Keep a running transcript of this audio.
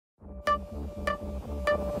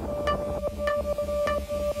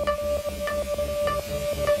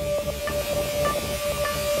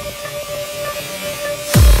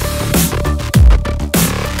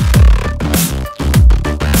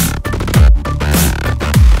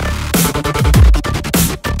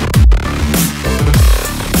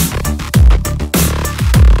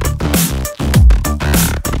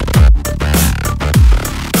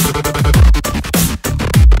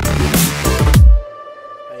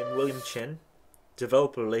I'm William Chen,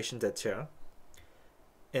 Developer Relations at Terra,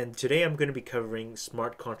 and today I'm going to be covering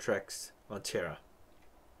smart contracts on Terra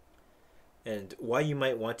and why you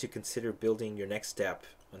might want to consider building your next app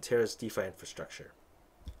on Terra's DeFi infrastructure.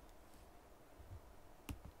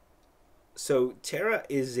 So Terra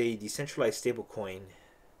is a decentralized stablecoin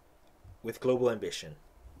with global ambition,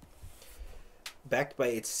 backed by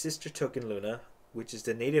its sister token Luna, which is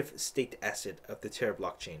the native staked asset of the Terra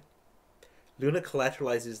blockchain. Luna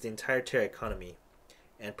collateralizes the entire Terra economy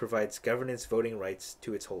and provides governance voting rights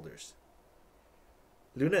to its holders.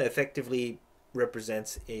 Luna effectively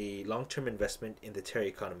represents a long-term investment in the Terra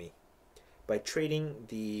economy by trading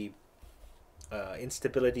the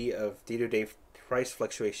instability of day-to-day price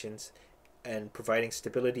fluctuations and providing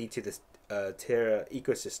stability to the Terra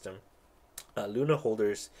ecosystem. Luna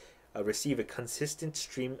holders receive a consistent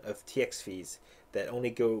stream of TX fees that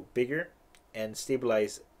only go bigger and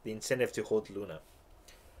stabilize the incentive to hold Luna.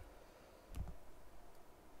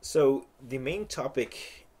 So the main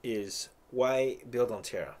topic is why build on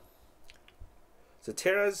Terra. So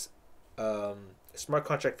Terra's smart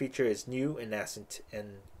contract feature is new and nascent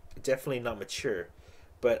and definitely not mature,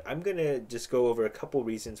 but I'm going to just go over a couple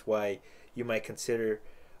reasons why you might consider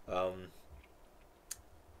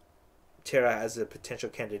Terra as a potential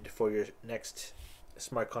candidate for your next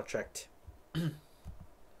smart contract.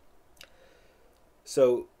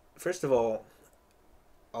 So first of all,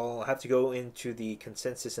 I'll have to go into the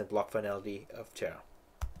consensus and block finality of Terra.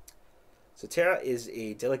 So Terra is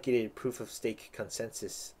a delegated proof-of-stake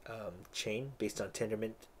consensus chain based on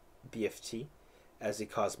Tendermint BFT as a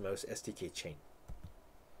Cosmos SDK chain.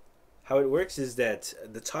 How it works is that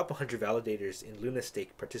the top 100 validators in Luna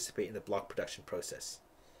Stake participate in the block production process.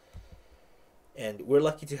 And we're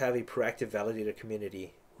lucky to have a proactive validator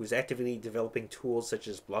community who's actively developing tools such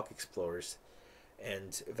as block explorers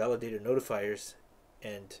and validator notifiers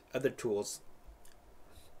and other tools.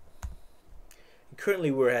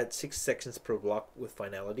 Currently we're at 6 sections per block with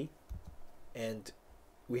finality, and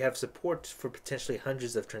we have support for potentially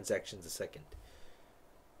hundreds of transactions a second.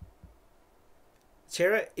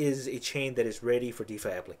 Terra is a chain that is ready for DeFi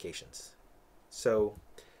applications. So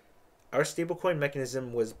our stablecoin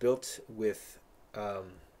mechanism was built with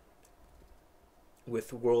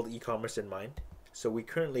world e-commerce in mind. So we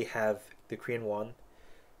currently have the Korean won,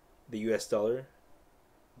 the US dollar,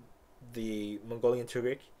 the Mongolian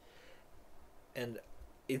Turkic, and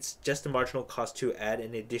it's just a marginal cost to add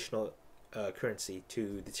an additional currency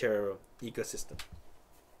to the Terra ecosystem.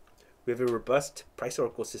 We have a robust price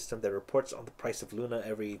oracle system that reports on the price of Luna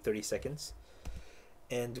every 30 seconds.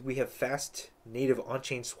 And we have fast native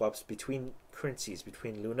on-chain swaps between currencies,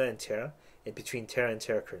 between Luna and Terra, and between Terra and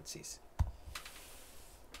Terra currencies.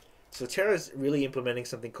 So Terra is really implementing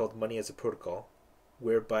something called money as a protocol,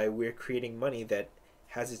 whereby we're creating money that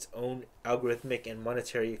has its own algorithmic and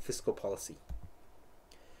monetary fiscal policy.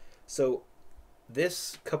 So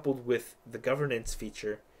this, coupled with the governance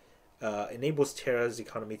feature, enables Terra's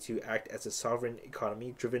economy to act as a sovereign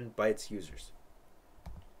economy driven by its users.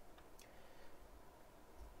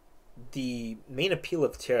 The main appeal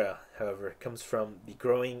of Terra, however, comes from the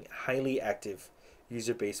growing, highly active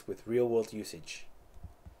user base with real-world usage.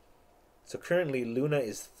 So currently, Luna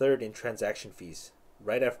is third in transaction fees,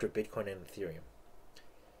 right after Bitcoin and Ethereum.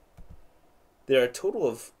 There are a total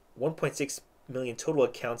of 1.6 million total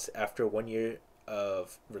accounts after 1 year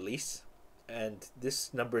of release, and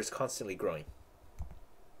this number is constantly growing.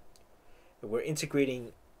 And we're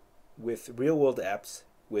integrating with real-world apps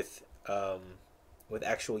with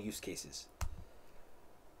actual use cases.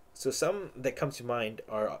 So some that come to mind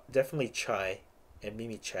are definitely Chai and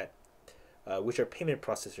MimiChat, which are payment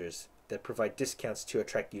processors that provide discounts to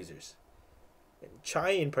attract users. And Chai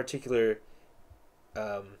in particular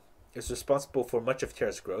is responsible for much of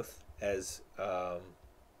Terra's growth as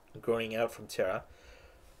growing out from Terra.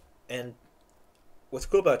 And what's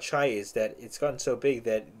cool about Chai is that it's gotten so big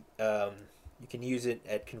that you can use it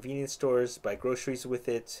at convenience stores, buy groceries with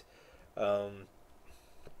it,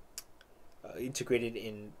 integrated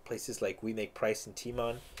in places like We Make Price and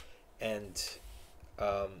Timon, and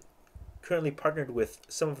currently partnered with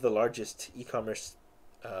some of the largest e-commerce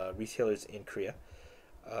retailers in Korea,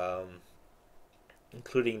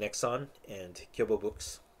 including Nexon and Kyobo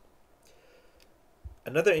Books.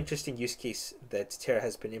 Another interesting use case that Terra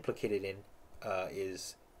has been implicated in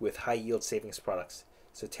is with high yield savings products.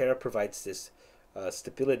 So Terra provides this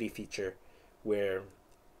stability feature where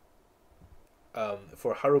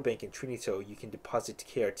for Harubank and Trinito, you can deposit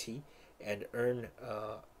KRT and earn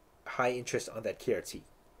high interest on that KRT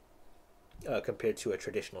compared to a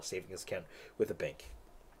traditional savings account with a bank.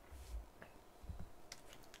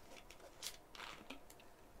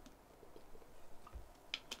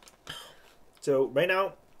 So right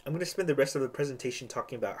now, I'm going to spend the rest of the presentation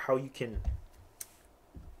talking about how you can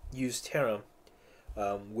use Terra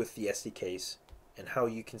with the SDKs and how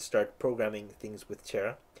you can start programming things with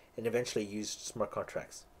Terra and eventually use smart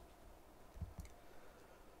contracts.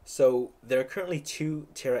 So there are currently 2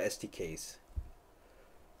 Terra SDKs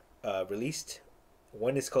released.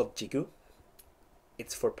 One is called Jigu.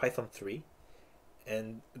 It's for Python 3.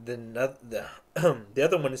 And the the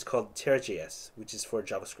other one is called Terra.js, which is for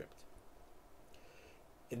JavaScript.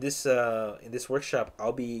 In this workshop,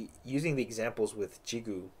 I'll be using the examples with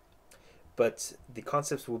Jigu, but the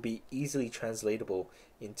concepts will be easily translatable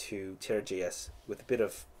into Terra.js with a bit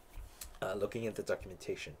of looking at the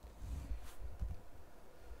documentation.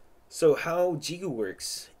 So how Jigu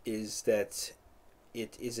works is that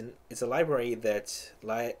it's a library that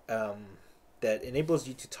that enables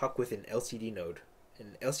you to talk with an LCD node.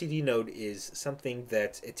 An LCD node is something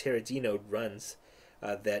that a Terra D node runs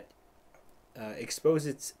that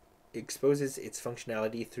exposes its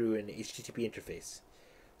functionality through an HTTP interface.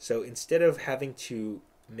 So instead of having to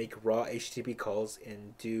make raw HTTP calls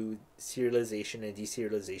and do serialization and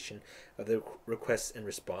deserialization of the requests and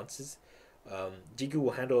responses, Jigu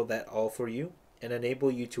will handle that all for you and enable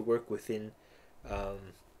you to work within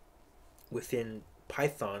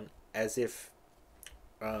Python as if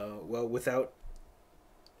without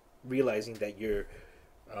realizing that you're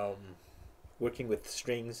working with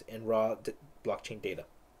strings and raw blockchain data.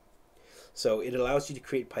 So it allows you to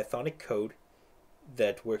create Pythonic code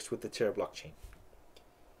that works with the Terra blockchain.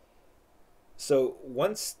 So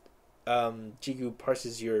once Jigu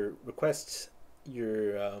parses your requests,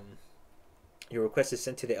 your request is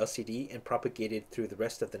sent to the LCD and propagated through the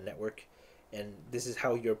rest of the network, and this is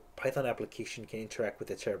how your Python application can interact with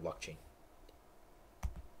the Terra blockchain.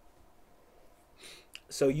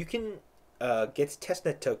 So you can get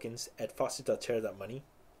testnet tokens at faucet.terra.money,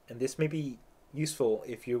 and this may be useful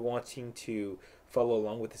if you're wanting to follow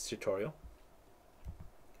along with this tutorial.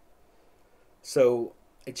 So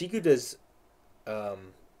Jigu does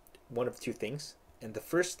one of 2 things, and the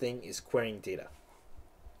first thing is querying data.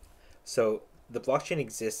 So the blockchain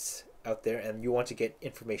exists out there, and you want to get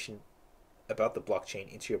information about the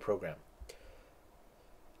blockchain into your program.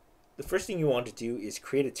 The first thing you want to do is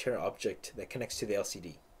create a Terra object that connects to the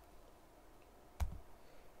LCD.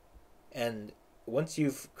 And once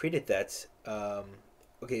you've created that,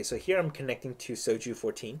 okay, so here I'm connecting to Soju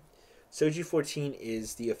 14. Soju 14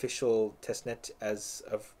 is the official testnet as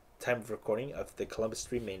of time of recording of the Columbus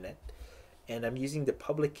 3 mainnet, and I'm using the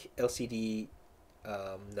public LCD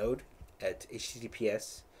node at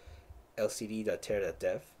https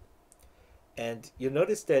lcd.terra.dev. And you'll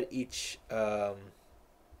notice that each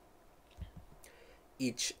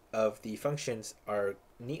of the functions are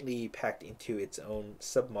neatly packed into its own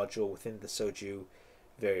submodule within the Soju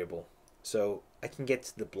variable. So I can get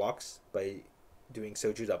to the blocks by doing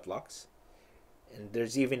soju.blocks, and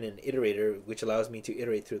there's even an iterator which allows me to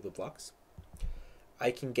iterate through the blocks.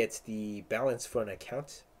 I can get the balance for an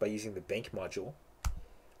account by using the bank module.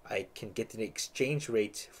 I can get the exchange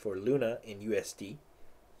rate for Luna in USD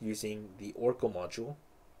using the Oracle module.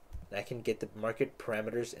 And I can get the market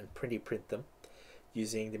parameters and print them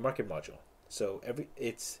using the market module. So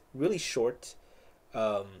it's really short,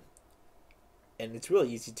 and it's really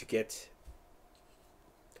easy to get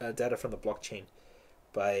data from the blockchain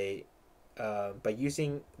by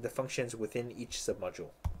using the functions within each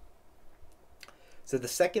submodule. So the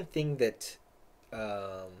second thing that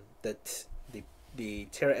that the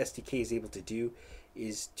Terra SDK is able to do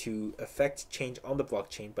is to affect change on the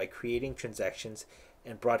blockchain by creating transactions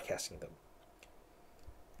and broadcasting them.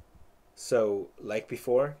 So like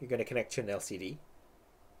before, you're going to connect to an LCD.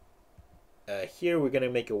 Here we're going to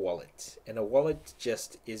make a wallet, and a wallet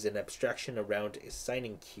just is an abstraction around a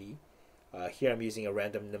signing key. Here I'm using a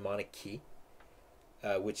random mnemonic key,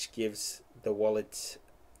 which gives the wallet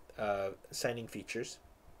signing features.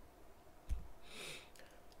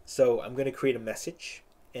 So I'm going to create a message,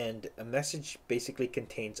 and a message basically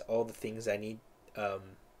contains all the things I need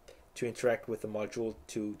to interact with the module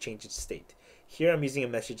to change its state. Here I'm using a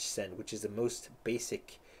message send, which is the most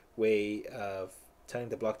basic way of telling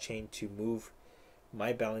the blockchain to move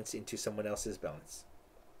my balance into someone else's balance.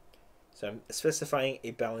 So I'm specifying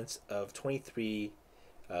a balance of 23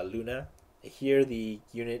 Luna. Here the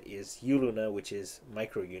unit is ULuna, which is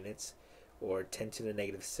micro units, or 10 to the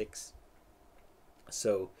negative 6.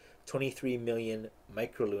 So 23 million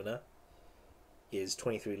microluna is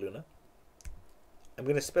 23 Luna. I'm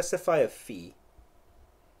going to specify a fee,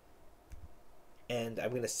 and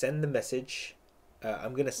I'm going to send the message.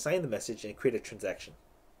 I'm going to sign the message and create a transaction.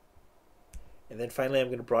 And then finally I'm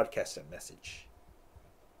going to broadcast that message.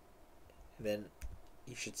 then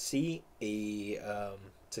you should see a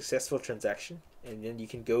successful transaction, and then you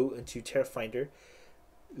can go into Terra Finder,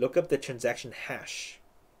 look up the transaction hash,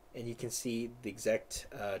 and you can see the exact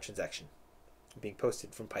transaction being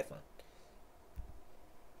posted from Python.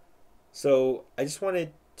 So I just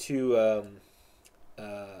wanted to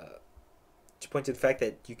point to the fact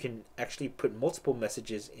that you can actually put multiple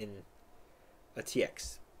messages in a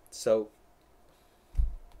TX. So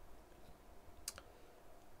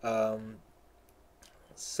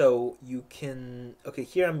you can, okay,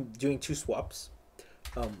 here I'm doing two swaps,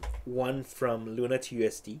 one from Luna to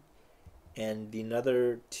USD and the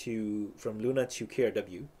another from Luna to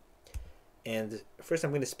KRW. And first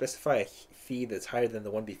I'm going to specify a fee that's higher than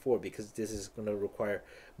the one before, because this is going to require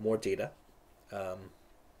more data. And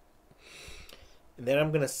then I'm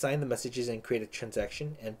going to sign the messages and create a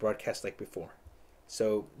transaction and broadcast like before.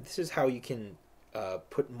 So this is how you can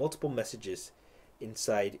put multiple messages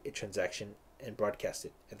inside a transaction and broadcast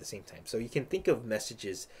it at the same time. So you can think of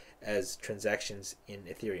messages as transactions in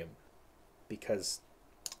Ethereum, because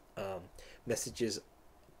messages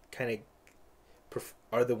kind of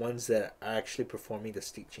are the ones that are actually performing the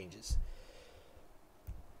state changes.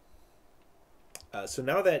 So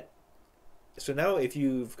now if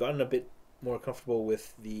you've gotten a bit more comfortable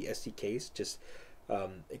with the SDKs, just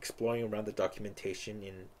exploring around the documentation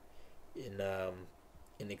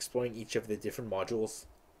in exploring each of the different modules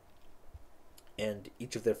and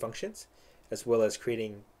each of their functions, as well as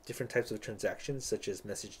creating different types of transactions such as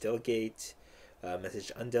message delegate,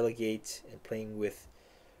 message undelegate, and playing with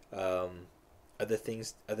other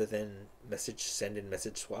things other than message send and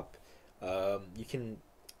message swap. We can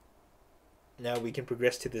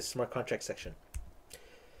progress to the smart contract section.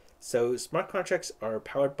 So smart contracts are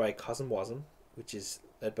powered by CosmWasm, which is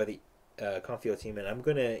led by the Confio team, and I'm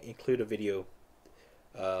going to include a video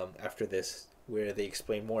after this where they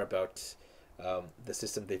explain more about the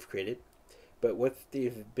system they've created. But what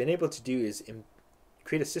they've been able to do is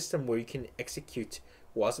create a system where you can execute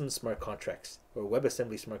WASM smart contracts or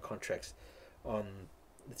WebAssembly smart contracts on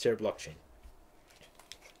the Terra blockchain.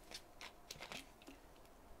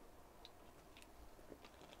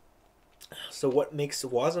 So what makes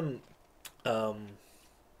WASM or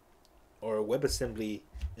WebAssembly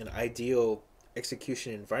an ideal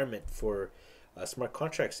execution environment for smart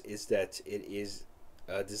contracts is that it is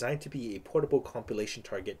designed to be a portable compilation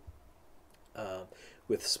target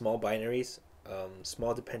with small binaries,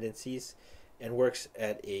 small dependencies, and works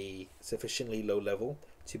at a sufficiently low level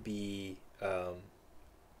to be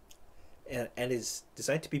and is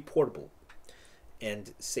designed to be portable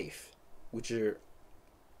and safe, which are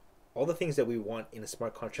all the things that we want in a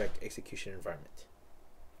smart contract execution environment.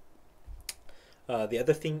 The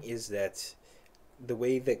other thing is that the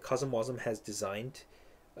way that CosmWasm has designed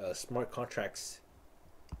smart contracts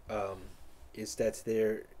is that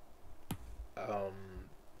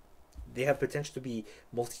they have potential to be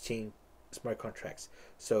multi-chain smart contracts.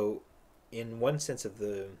 So in one sense of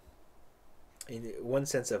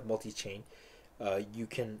multi-chain, you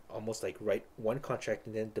can almost like write one contract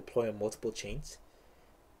and then deploy on multiple chains.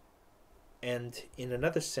 And in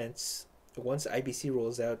another sense, once IBC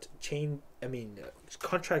rolls out,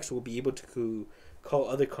 contracts will be able to call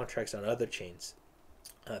other contracts on other chains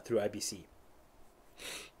through IBC.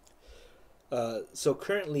 So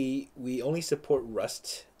currently, we only support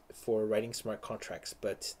Rust for writing smart contracts,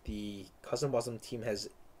 but the CosmWasm team has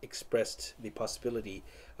expressed the possibility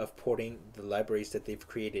of porting the libraries that they've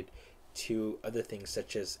created to other things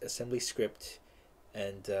such as AssemblyScript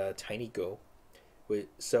and TinyGo.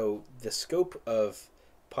 So the scope of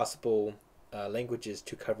possible languages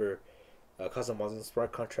to cover CosmWasm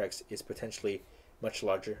smart contracts is potentially much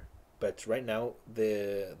larger. But right now,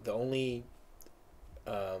 the only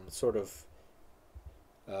sort of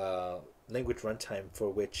language runtime for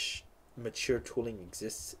which mature tooling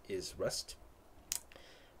exists is Rust.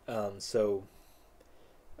 So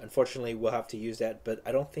unfortunately, we'll have to use that. But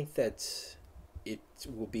I don't think that it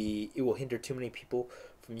will hinder too many people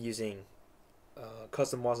from using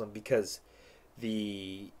CosmWasm, because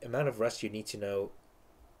the amount of Rust you need to know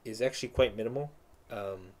is actually quite minimal.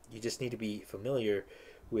 You just need to be familiar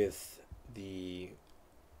with the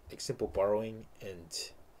simple borrowing,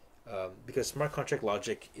 and because smart contract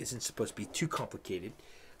logic isn't supposed to be too complicated.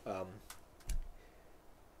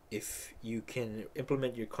 If you can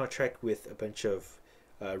implement your contract with a bunch of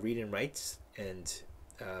read and writes and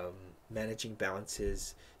managing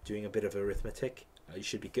balances, doing a bit of arithmetic, you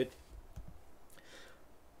should be good.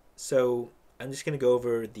 So I'm just going to go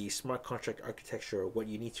over the smart contract architecture, or what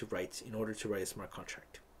you need to write in order to write a smart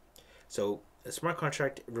contract. So a smart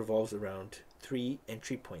contract revolves around 3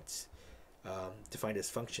 entry points. defined as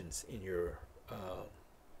functions in your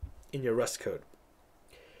Rust code.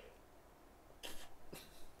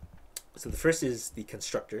 So the first is the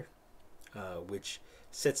constructor, which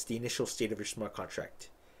sets the initial state of your smart contract,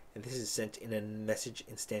 and this is sent in a message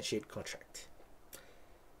instantiate contract.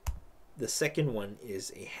 The second one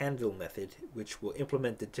is a handle method, which will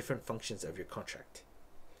implement the different functions of your contract.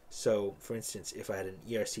 So, for instance, if I had an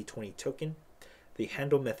ERC20 token, the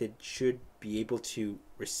handle method should be able to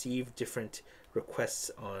receive different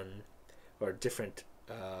requests on, or different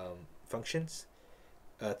functions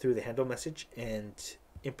through the handle message, and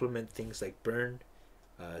implement things like burn,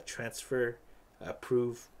 transfer,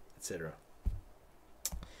 approve, etc.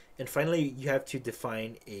 And finally, you have to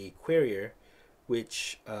define a querier,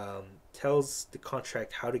 which tells the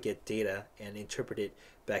contract how to get data and interpret it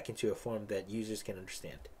back into a form that users can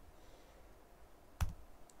understand.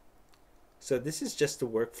 So this is just the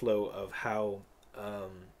workflow of how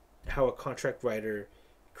a contract writer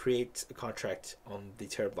creates a contract on the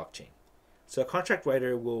Terra blockchain. So a contract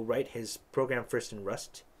writer will write his program first in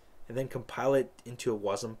Rust, and then compile it into a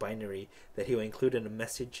WASM binary that he will include in a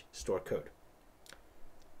message store code.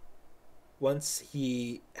 Once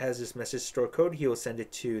he has this message store code, he will send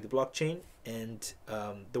it to the blockchain, and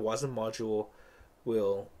the WASM module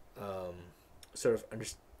will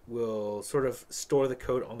sort of store the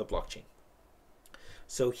code on the blockchain.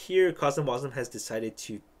 So here, CosmWasm has decided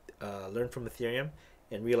to learn from Ethereum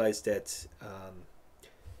and realize that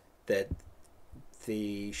that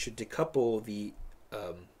they should decouple the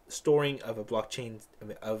storing of a blockchain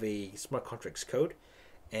of a smart contract's code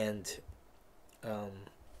and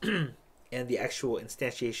and the actual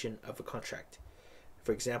instantiation of a contract.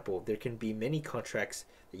 For example, there can be many contracts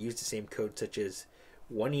that use the same code, such as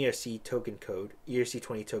one ERC20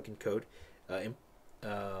 token code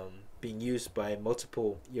being used by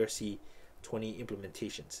multiple ERC20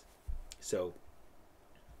 implementations. So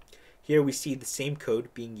here we see the same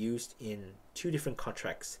code being used in two different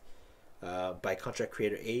contracts by contract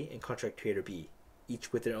creator A and contract creator B,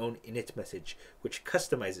 each with their own init message, which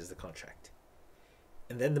customizes the contract.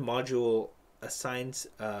 And then the module assigns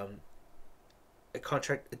a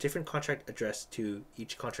different contract address to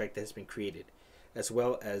each contract that has been created, as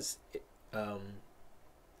well as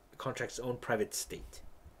the contract's own private state.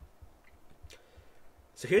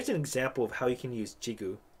 So here's an example of how you can use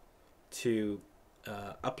Jigu to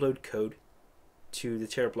upload code to the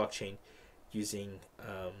Terra blockchain using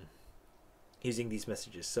these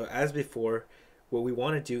messages. So as before, what we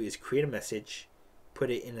want to do is create a message, put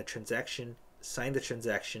it in a transaction, sign the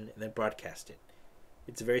transaction, and then broadcast it.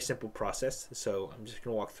 It's a very simple process, so I'm just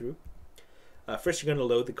going to walk through. First, you're going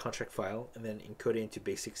to load the contract file and then encode it into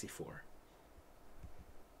base64.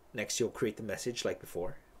 Next, you'll create the message like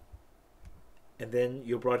before, and then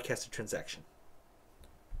you'll broadcast the transaction.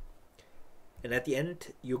 And at the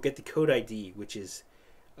end, you'll get the code ID, which is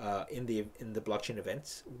in the blockchain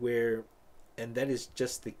events, and that is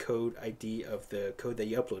just the code ID of the code that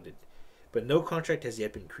you uploaded, but no contract has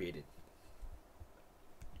yet been created.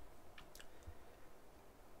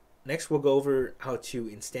 Next, we'll go over how to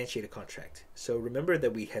instantiate a contract. So remember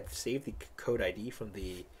that we had saved the code ID from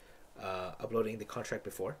the uploading the contract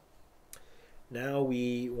before. Now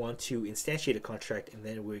we want to instantiate a contract, and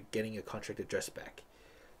then we're getting a contract address back.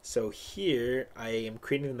 So here I am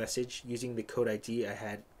creating the message using the code ID I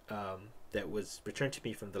had that was returned to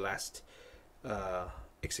me from the last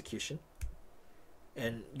execution.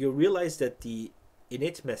 And you'll realize that the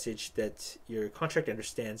init message that your contract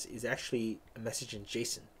understands is actually a message in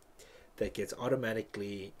JSON that gets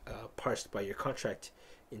automatically parsed by your contract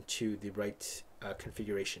into the right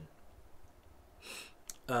configuration.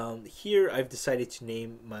 Here I've decided to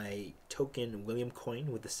name my token William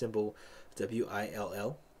Coin with the symbol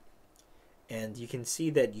WILL, and you can see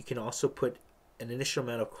that you can also put an initial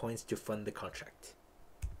amount of coins to fund the contract.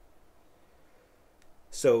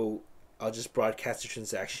 So I'll just broadcast the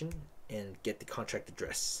transaction and get the contract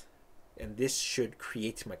address, and this should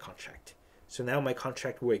create my contract. So now my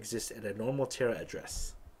contract will exist at a normal Terra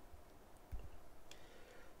address.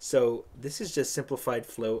 So this is just simplified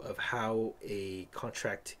flow of how a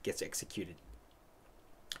contract gets executed.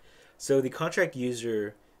 So the contract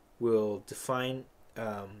user will define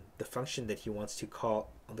the function that he wants to call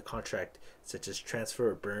on the contract, such as transfer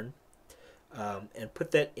or burn, and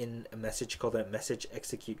put that in a message called a message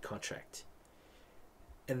execute contract.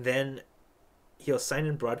 And then he'll sign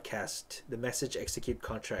and broadcast the message execute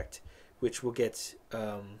contract, which will get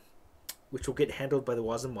handled by the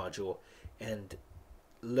WASM module, and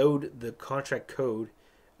load the contract code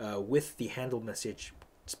with the handle message,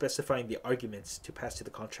 specifying the arguments to pass to the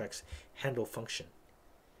contract's handle function.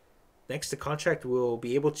 Next, the contract will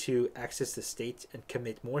be able to access the state and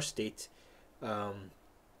commit more state. And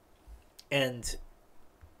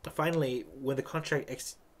finally, when the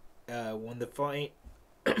contract when the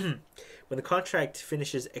contract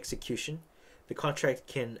finishes execution, the contract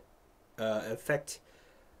can affect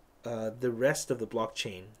the rest of the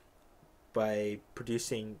blockchain by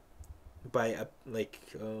producing by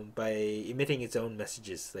emitting its own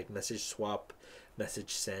messages, like message swap,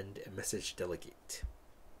 message send, and message delegate.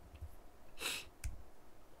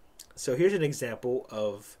 So here's an example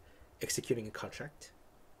of executing a contract.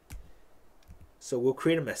 So we'll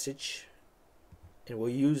create a message and we'll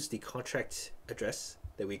use the contract address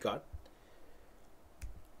that we got.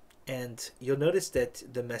 And you'll notice that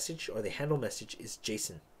the message, or the handle message, is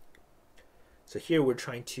JSON. So here we're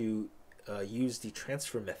trying to use the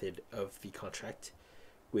transfer method of the contract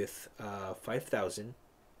with 5,000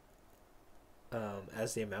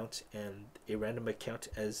 as the amount and a random account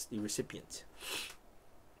as the recipient.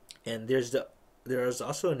 And there is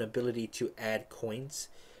also an ability to add coins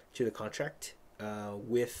to the contract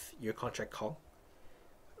with your contract call,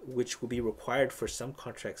 which will be required for some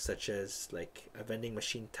contracts, such as like a vending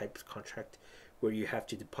machine type contract where you have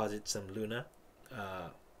to deposit some Luna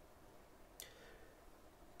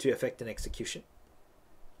to effect an execution.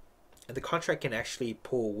 And the contract can actually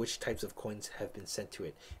pull which types of coins have been sent to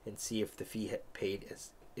it and see if the fee paid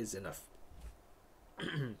is enough.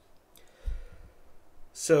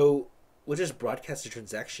 So we'll just broadcast the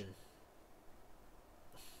transaction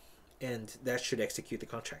and that should execute the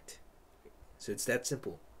contract. So it's that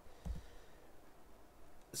simple.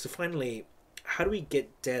 So finally, how do we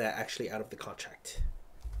get data actually out of the contract?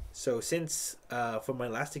 So since for my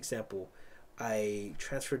last example, I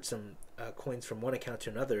transferred some coins from one account to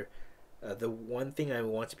another, the one thing I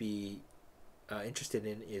want to be interested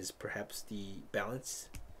in is perhaps the balance.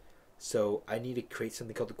 So I need to create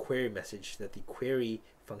something called the query message that the query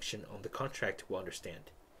function on the contract will understand.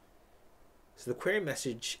 So the query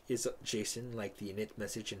message is JSON, like the init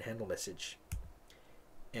message and handle message.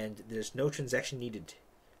 And there's no transaction needed.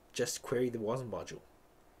 Just query the WASM module.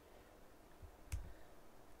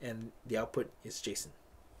 And the output is JSON.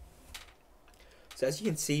 So as you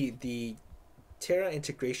can see, the Terra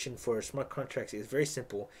integration for smart contracts is very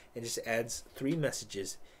simple and just adds 3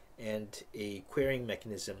 messages and a querying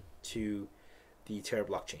mechanism to the Terra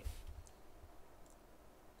blockchain.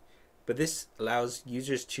 But this allows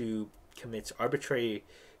users to commit arbitrary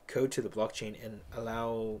code to the blockchain and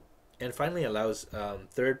finally allows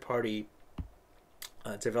third-party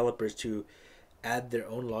developers to add their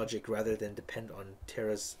own logic rather than depend on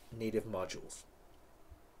Terra's native modules.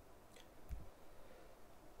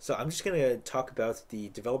 So I'm just going to talk about the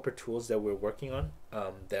developer tools that we're working on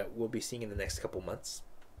that we'll be seeing in the next couple months.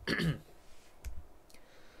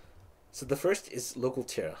 So the first is Local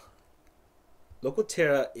Terra. Local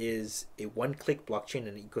Terra is a one-click blockchain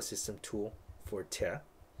and ecosystem tool for Terra.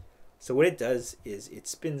 So what it does is it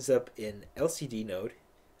spins up an LCD node,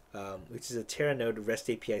 which is a Terra node REST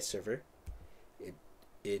API server.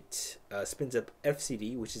 It spins up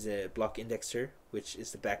FCD, which is a block indexer, which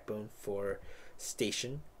is the backbone for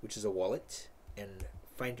Station, which is a wallet, and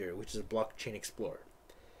Finder, which is a blockchain explorer.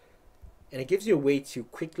 And it gives you a way to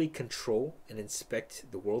quickly control and inspect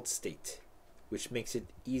the world state, which makes it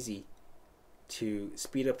easy to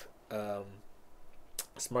speed up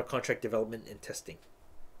smart contract development and testing.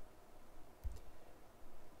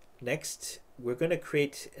 Next, we're going to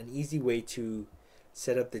create an easy way to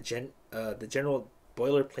set up the general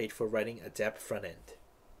boilerplate for writing a DApp front end.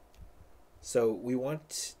 So we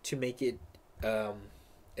want to make it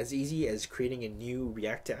as easy as creating a new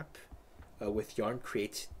React app with yarn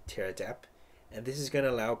create Terra DApp, and this is going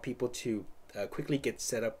to allow people to quickly get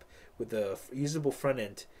set up with a usable front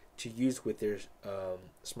end to use with their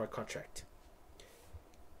smart contract.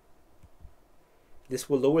 This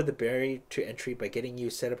will lower the barrier to entry by getting you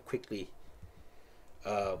set up quickly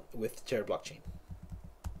with Terra blockchain.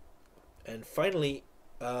 And finally,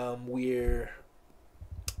 we're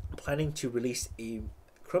planning to release a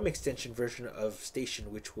Chrome extension version of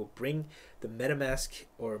Station, which will bring the MetaMask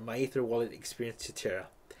or MyEther wallet experience to Terra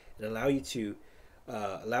and allow you to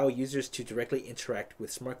allow users to directly interact with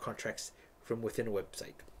smart contracts from within a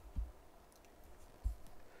website.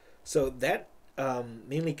 So that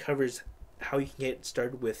mainly covers how you can get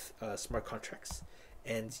started with smart contracts,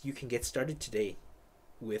 and you can get started today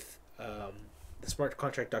with the smart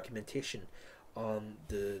contract documentation on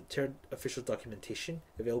the Terra official documentation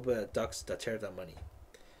available at docs.terra.money.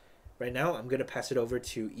 Right now, I'm going to pass it over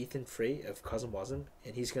to Ethan Frey of CosmWasm,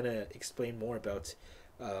 and he's going to explain more about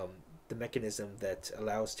the mechanism that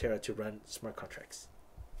allows Terra to run smart contracts.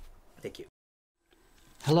 Thank you.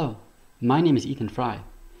 Hello, My name is Frey,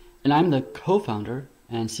 and I'm the co-founder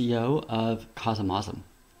and CEO of CosmWasm.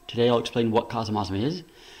 Today I'll explain what CosmWasm is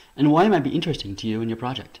and why it might be interesting to you in your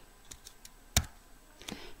project.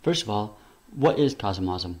 First of all, what is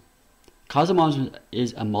CosmWasm? CosmWasm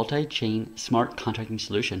is a multi-chain smart contracting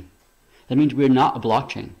solution. That means we are not a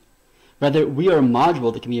blockchain. Rather, we are a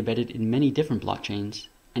module that can be embedded in many different blockchains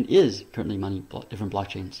and is currently many different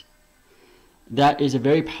blockchains. That is a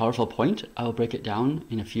very powerful point. I will break it down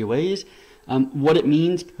in a few ways. What it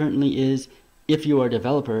means currently is if you are a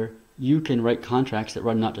developer, you can write contracts that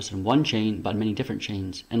run not just on one chain, but on many different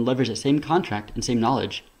chains and leverage the same contract and same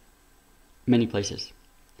knowledge many places.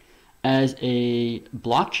 As a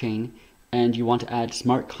blockchain and you want to add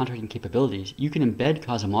smart contracting capabilities, you can embed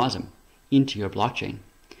CosmWasm into your blockchain.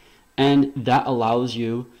 And that allows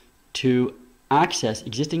you to access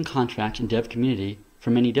existing contracts in dev community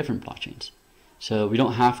for many different blockchains. So we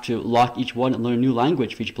don't have to lock each one and learn a new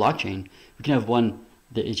language for each blockchain. We can have one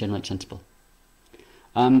that is generally extensible.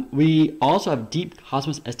 We also have deep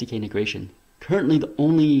Cosmos SDK integration. Currently, the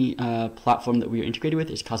only platform that we are integrated with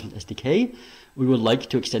is Cosmos SDK. We would like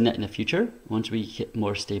to extend that in the future once we hit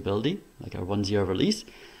more stability, like our 1.0 release.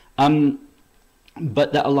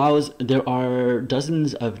 But that allows, there are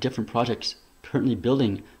dozens of different projects currently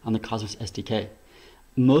building on the Cosmos SDK.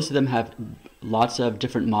 Most of them have lots of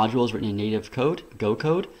different modules written in native code, Go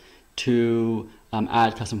code, to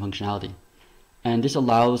add custom functionality. And this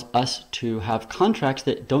allows us to have contracts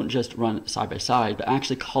that don't just run side by side, but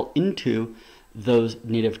actually call into those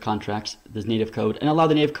native contracts, this native code, and allow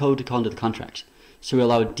the native code to call into the contracts. So we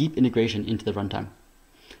allow deep integration into the runtime.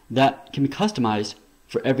 That can be customized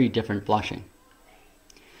for every different blockchain.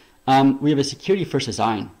 We have a security first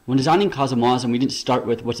design. When designing CosmWasm, we didn't start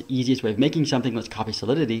with what's the easiest way of making something, let's copy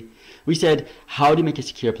Solidity. We said, how do you make a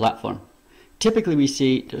secure platform? Typically we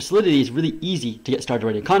see Solidity is really easy to get started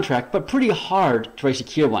writing a contract, but pretty hard to write a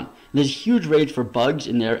secure one. And there's a huge rage for bugs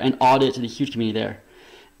in there and audits and a huge community there.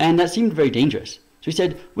 And that seemed very dangerous. So we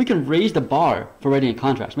said, we can raise the bar for writing a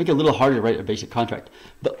contract, make it a little harder to write a basic contract,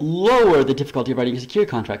 but lower the difficulty of writing a secure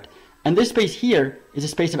contract. And this space here is a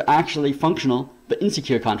space of actually functional but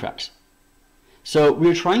insecure contracts. So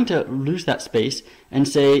we're trying to reduce that space and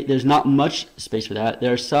say there's not much space for that.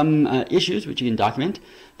 There are some issues which you can document,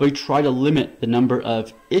 but we try to limit the number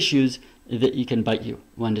of issues that you can bite you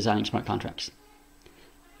when designing smart contracts.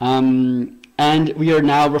 And we are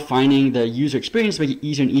now refining the user experience to make it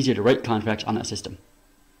easier and easier to write contracts on that system.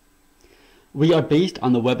 We are based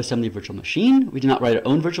on the WebAssembly virtual machine. We do not write our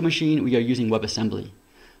own virtual machine. We are using WebAssembly.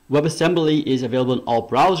 WebAssembly is available in all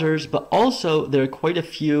browsers, but also there are quite a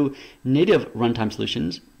few native runtime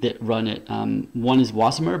solutions that run it. One is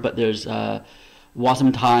Wasmer, but there's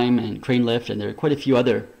Wasm Time and CraneLift, and there are quite a few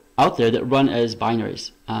other out there that run as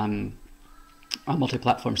binaries on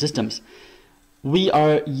multi-platform systems. We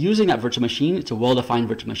are using that virtual machine. It's a well-defined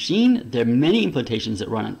virtual machine. There are many implementations that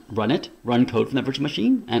run code from that virtual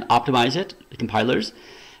machine and optimize it, the compilers.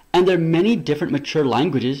 And there are many different mature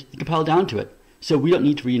languages that compile down to it. So we don't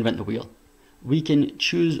need to reinvent the wheel. We can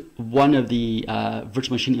choose one of the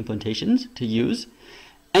virtual machine implementations to use,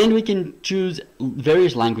 and we can choose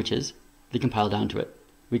various languages that compile down to it.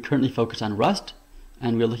 We currently focus on Rust,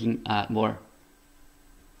 and we're looking at more.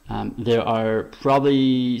 There are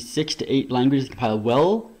probably 6 to 8 languages that compile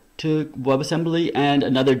well to WebAssembly, and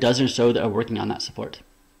another dozen or so that are working on that support.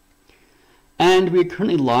 And we're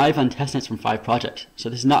currently live on testnets from 5 projects. So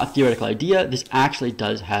this is not a theoretical idea. This actually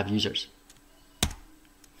does have users.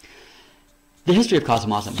 The history of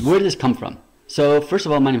CosmWasm, where did this come from? So first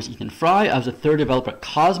of all, my name is Frey. I was a third developer at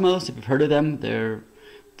Cosmos. If you've heard of them, they're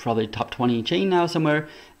probably top 20 chain now somewhere.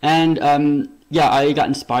 And yeah, I got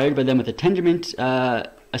inspired by them with a Tendermint.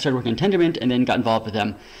 I started working on Tendermint and then got involved with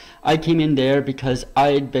them. I came in there because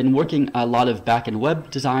I'd been working a lot of back-end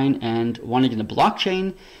web design and wanted to get into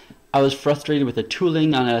blockchain. I was frustrated with the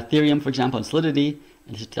tooling on Ethereum, for example, on Solidity,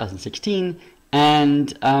 and this is 2016,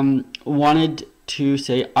 and wanted to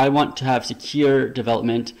say, I want to have secure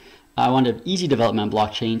development. I want to have easy development on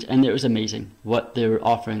blockchains, and it was amazing what they were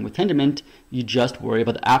offering with Tendermint. You just worry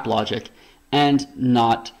about the app logic and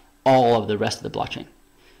not all of the rest of the blockchain.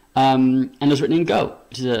 And it was written in Go,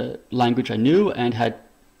 which is a language I knew and had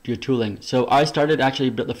good tooling. So I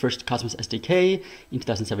built the first Cosmos SDK in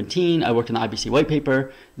 2017. I worked on the IBC white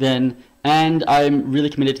paper then, and I'm really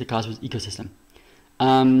committed to the Cosmos ecosystem.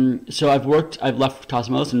 So I've left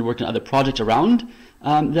Cosmos and worked on other projects around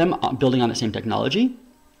them, building on the same technology.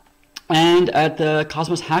 And at the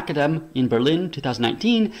Cosmos Hackathon in Berlin,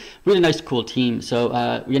 2019, we had a nice, cool team.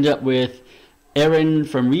 So we ended up with Aaron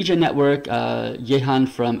from Region Network, Jehan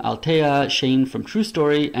from Altea, Shane from True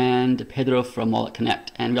Story, and Pedro from Wallet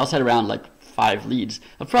Connect. And we all sat around like 5 leads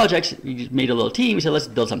of projects. We made a little team. We said, let's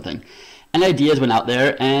build something. And ideas went out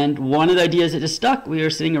there. And one of the ideas that just stuck, we were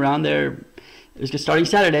sitting around there. It was just starting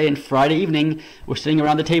Saturday, and Friday evening, we're sitting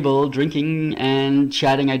around the table drinking and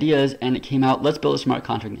chatting ideas. And it came out, let's build a smart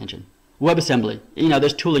contracting engine. WebAssembly.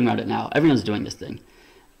 There's tooling around it now. Everyone's doing this thing.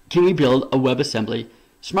 Can we build a WebAssembly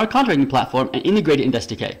smart contracting platform and integrate it into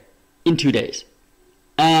SDK in 2 days?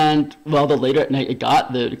 And well, the later at night it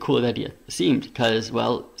got, the cooler the idea seemed, because,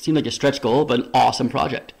 well, it seemed like a stretch goal, but an awesome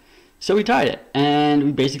project. So we tried it, and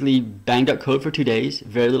we basically banged out code for 2 days,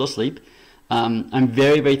 very little sleep. I'm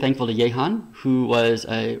very, very thankful to Jehan, who was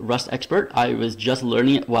a Rust expert. I was just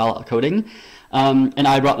learning it while coding, and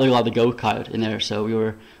I brought a lot of the Go code in there. So we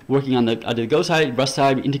were working on the Go side, Rust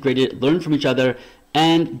side, we integrated, learned from each other,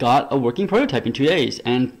 and got a working prototype in 2 days.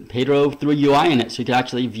 And Pedro threw a UI in it so you could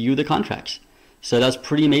actually view the contracts. So that's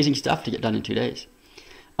pretty amazing stuff to get done in 2 days.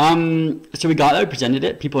 So we got it, we presented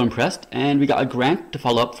it, people were impressed, and we got a grant to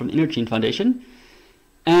follow up from the Unitize2020 Foundation.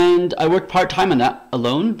 And I worked part-time on that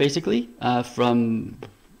alone, basically, from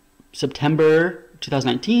September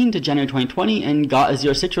 2019 to January 2020, and got a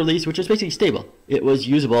 0.6 release, which was basically stable. It was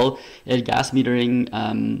usable, it had gas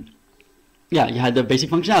metering, you had the basic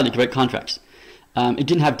functionality, you could write contracts. It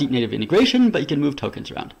didn't have deep native integration, but you can move tokens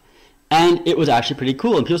around. And it was actually pretty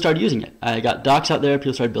cool, and people started using it. I got docs out there,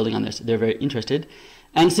 people started building on this. They're very interested.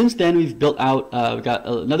 And since then, we've built out, we got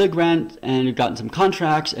another grant, and we've gotten some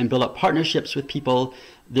contracts and built up partnerships with people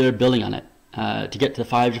that are building on it to get to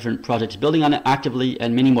 5 different projects building on it actively,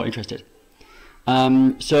 and many more interested.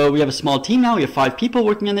 So we have a small team now. We have 5 people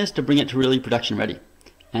working on this to bring it to really production ready.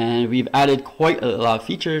 And we've added quite a lot of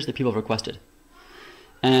features that people have requested.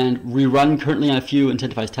 And we run currently on a few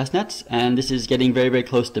incentivized testnets, and this is getting very, very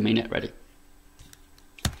close to mainnet ready.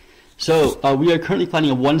 So we are currently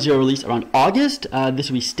planning a 1.0 release around August. This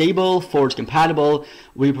will be stable, forwards compatible.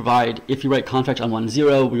 We provide, if you write contracts on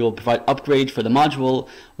 1.0, we will provide upgrades for the module.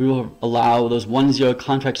 We will allow those 1.0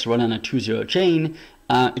 contracts to run on a 2.0 chain,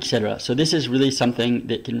 etc. So this is really something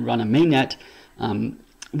that can run a mainnet.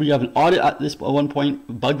 We have an audit at this one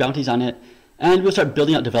point, bug bounties on it, and we'll start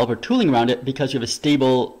building out developer tooling around it because we have a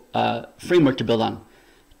stable framework to build on.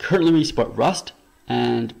 Currently we support Rust,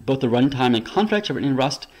 and both the runtime and contracts are written in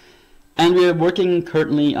Rust. And we are working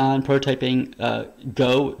currently on prototyping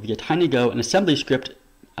Go via TinyGo and assembly script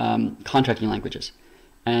contracting languages.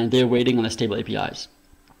 And they're waiting on the stable APIs.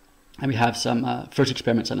 And we have some first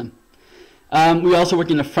experiments on them. We're also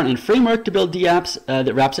working on a front-end framework to build DApps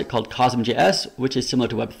that wraps it called CosmJS, which is similar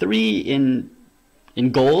to Web3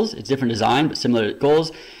 in goals. It's different design, but similar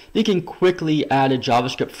goals. You can quickly add a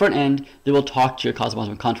JavaScript front-end that will talk to your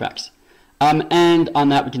CosmWasm contracts. And on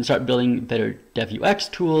that, we can start building better dev UX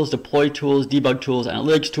tools, deploy tools, debug tools,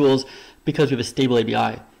 analytics tools, because we have a stable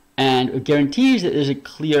API. And it guarantees that there's a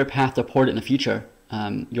clear path to port it in the future.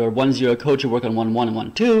 Your 1.0 code should work on 1.1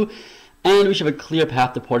 and 1.2, and we should have a clear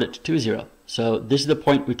path to port it to 2.0. So this is the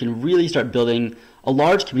point we can really start building a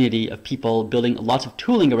large community of people building lots of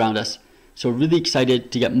tooling around us. So we're really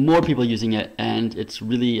excited to get more people using it, and it's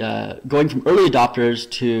really going from early adopters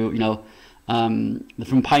to,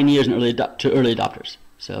 from pioneers and early adopters.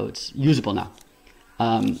 So it's usable now.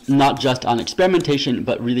 Not just on experimentation,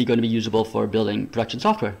 but really going to be usable for building production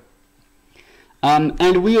software.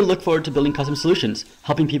 And we look forward to building custom solutions,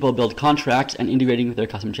 helping people build contracts and integrating with their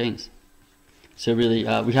custom chains. So really,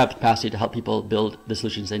 we have the capacity to help people build the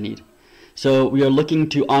solutions they need. So we are looking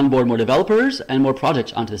to onboard more developers and more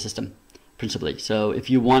projects onto the system, principally. So if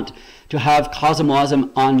you want to have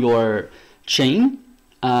CosmWasm on your chain,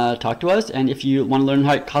 talk to us. And if you want to learn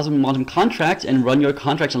how to CosmWasm contracts and run your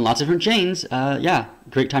contracts on lots of different chains,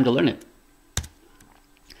 great time to learn it.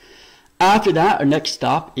 After that, our next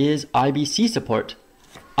stop is IBC support.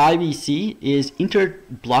 IBC is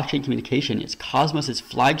inter-blockchain communication. It's Cosmos's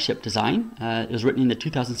flagship design. It was written in the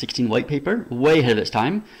 2016 white paper, way ahead of its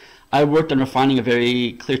time. I worked on refining a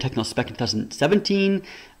very clear technical spec in 2017.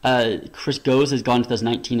 Chris Goes has gone in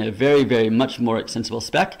 2019 a very, very much more extensible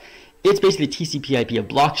spec. It's basically TCP/IP of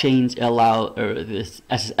blockchains. It allows this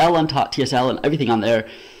SSL on top, TSL, and everything on there.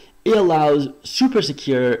 It allows super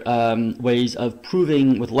secure ways of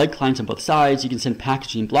proving with light clients on both sides. You can send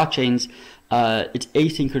packets between blockchains. It's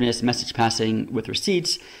asynchronous message passing with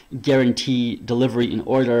receipts, guarantee delivery in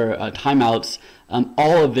order, timeouts,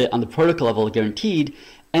 all of it on the protocol level guaranteed.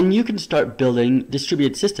 And you can start building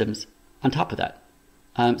distributed systems on top of that.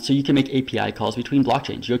 So you can make API calls between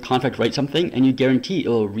blockchains. Your contract writes something and you guarantee it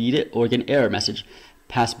will read it or get an error message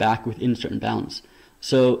passed back within certain bounds.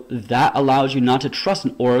 So that allows you not to trust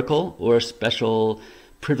an oracle or a special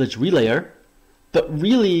privileged relayer, but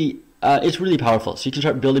really it's really powerful. So you can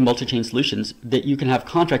start building multi-chain solutions that you can have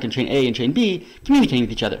contract in chain A and chain B communicating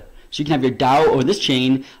with each other. So you can have your DAO over this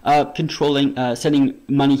chain controlling, sending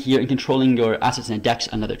money here and controlling your assets in a DEX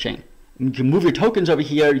on another chain. You can move your tokens over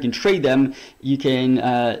here, you can trade them, you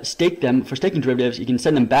can stake them for staking derivatives, you can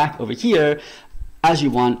send them back over here as you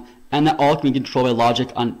want, and that all can be controlled by logic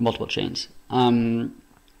on multiple chains.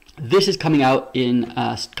 This is coming out in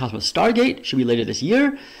Cosmos Stargate, should be later this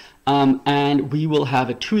year, and we will have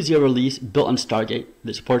a 2.0 release built on Stargate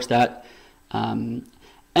that supports that. And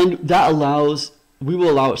that we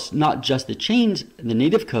will allow not just the chains and the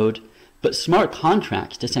native code, but smart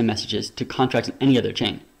contracts to send messages to contracts on any other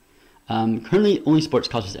chain. Currently only supports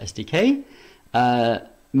Cosmos SDK.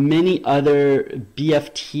 Many other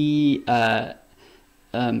BFT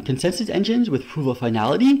consensus engines with proof of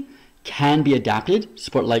finality can be adapted to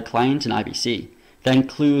support light clients and IBC. That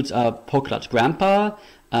includes Polkadot's Grandpa,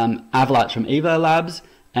 Avalanche from Ava Labs,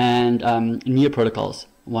 and Nia Protocols.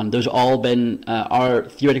 Those all are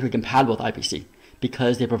theoretically compatible with IBC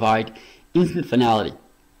because they provide instant finality,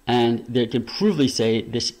 and they can provably say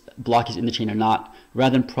this block is in the chain or not,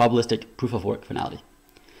 rather than probabilistic proof of work finality.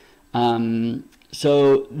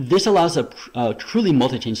 So this allows a truly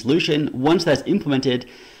multi-chain solution. Once that's implemented,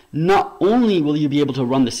 not only will you be able to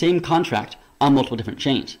run the same contract on multiple different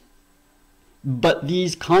chains, but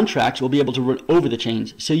these contracts will be able to run over the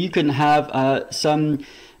chains. So you can have some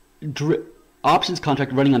options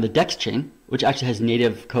contract running on the DEX chain, which actually has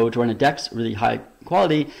native code to run a DEX, really high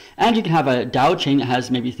quality, and you can have a DAO chain that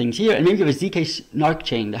has maybe things here, and maybe you have a ZK Snark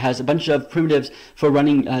chain that has a bunch of primitives for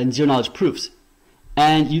running zero-knowledge proofs.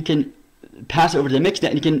 And you can pass it over to the mixnet,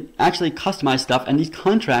 and you can actually customize stuff, and these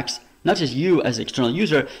contracts, not just you as an external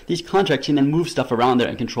user, these contracts can then move stuff around there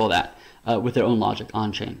and control that with their own logic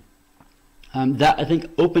on-chain. That, I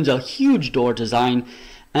think, opens a huge door to design,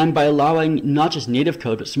 and by allowing not just native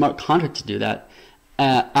code, but smart contracts to do that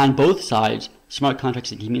on both sides, smart contracts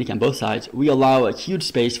that communicate on both sides, we allow a huge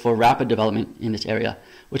space for rapid development in this area,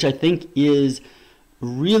 which I think is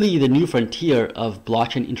really the new frontier of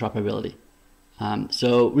blockchain interoperability.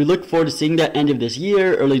 So we look forward to seeing that end of this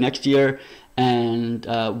year, early next year, and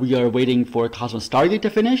we are waiting for Cosmos Stargate to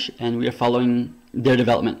finish, and we are following their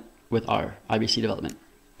development with our IBC development.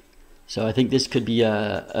 So I think this could be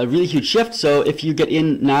a really huge shift. So if you get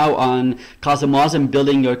in now on CosmWasm,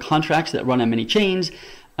 building your contracts that run on many chains,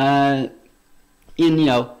 in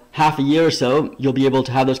half a year or so, you'll be able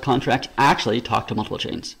to have those contracts actually talk to multiple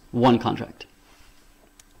chains, one contract.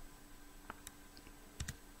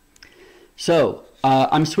 So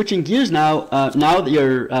I'm switching gears now. Now that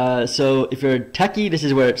you're, so if you're a techie, this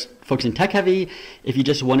is where it's focusing tech heavy. If you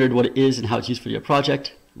just wondered what it is and how it's used for your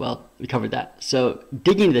project, well, we covered that. So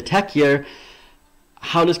digging into the tech here,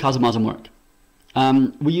 how does CosmWasm work?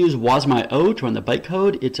 We use Wasm.io to run the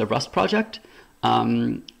bytecode. It's a Rust project.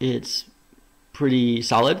 It's pretty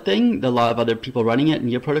solid thing. There are a lot of other people running it,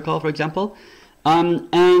 Nia Protocol, for example.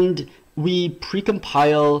 And we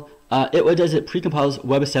precompile, what does it precompiles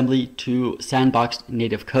WebAssembly to sandboxed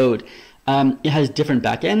native code. It has different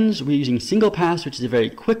backends. We're using single pass, which is a very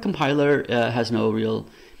quick compiler, has no real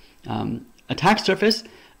attack surface,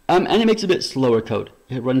 and it makes a bit slower code.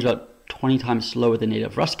 It runs about 20 times slower than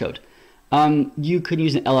native Rust code. You could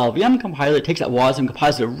use an LLVM compiler. It takes that WASM,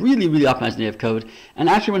 compiles it really, really optimized native code, and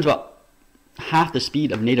actually runs about half the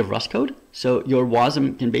speed of native Rust code. So your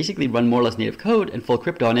WASM can basically run more or less native code and full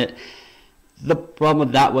crypto on it. The problem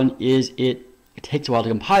with that one is it takes a while to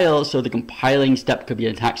compile, so the compiling step could be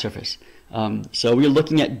an attack surface. So we're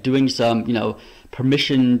looking at doing some,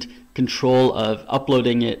 permissioned control of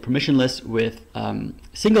uploading it permissionless with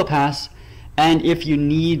single pass. And if you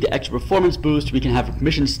need the extra performance boost, we can have a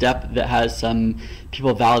permission step that has some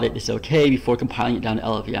people validate this okay before compiling it down to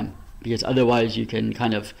LLVM, because otherwise you can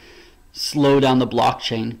kind of slow down the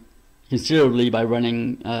blockchain considerably by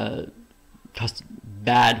running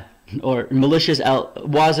bad or malicious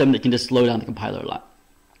WASM that can just slow down the compiler a lot.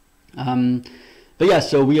 But yeah,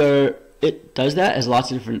 so it does that, has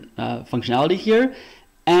lots of different functionality here,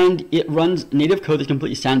 and it runs native code that's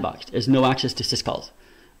completely sandboxed. There's no access to syscalls.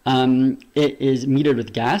 It is metered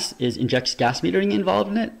with gas, injects gas metering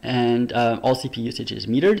involved in it, and all CPU usage is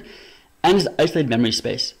metered, and is isolated memory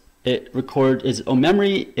space. It records its own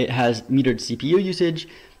memory, it has metered CPU usage,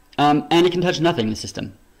 and it can touch nothing in the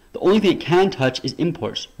system. The only thing it can touch is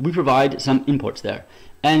imports. We provide some imports there,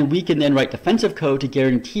 and we can then write defensive code to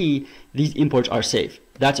guarantee these imports are safe.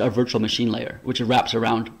 That's our virtual machine layer, which wraps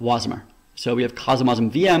around Wasmer. So we have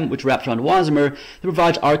CosmWasm VM, which wraps around Wasmer, that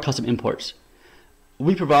provides our custom imports.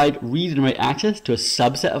 we provide read and write access to a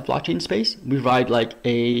subset of blockchain space. We provide like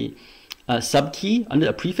a subkey under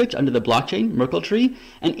a prefix under the blockchain Merkle tree,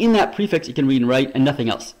 and in that prefix it can read and write and nothing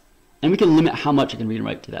else. And we can limit how much it can read and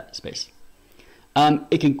write to that space.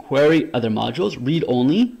 It can query other modules, read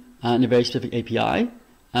only in a very specific API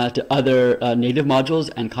to other native modules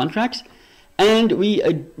and contracts. And we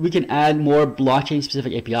can add more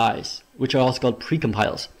blockchain-specific APIs, which are also called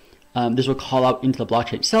precompiles. This will call out into the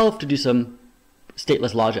blockchain itself to do some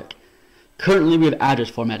stateless logic. Currently, we have address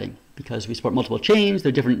formatting because we support multiple chains. There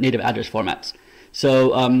are different native address formats.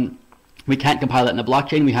 So we can't compile that in a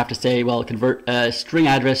blockchain. We have to say, well, convert a string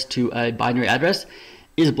address to a binary address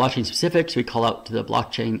is blockchain specific. So we call out to the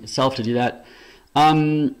blockchain itself to do that.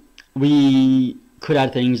 We could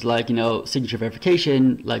add things like, signature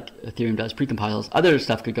verification, like Ethereum does precompiles. Other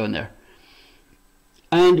stuff could go in there.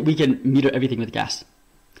 And we can meter everything with gas.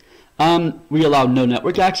 We allow no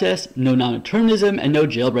network access, no non-determinism, and no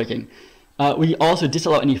jailbreaking. We also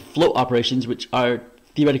disallow any float operations, which are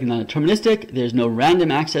theoretically non-deterministic. There's no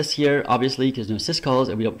random access here, obviously, because there's no syscalls,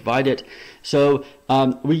 and we don't provide it. So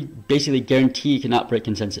we basically guarantee you cannot break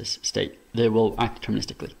consensus state. They will act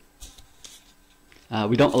deterministically.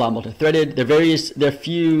 We don't allow multi-threaded. There are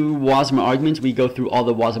few WASM arguments. We go through all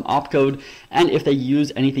the WASM opcode, and if they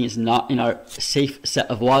use anything that's not in our safe set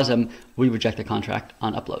of WASM, we reject the contract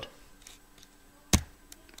on upload.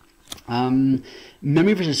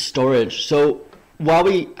 Memory versus storage. So while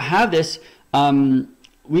we have this,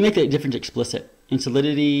 we make the difference explicit. In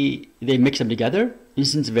Solidity, they mix them together.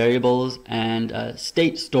 Instance variables and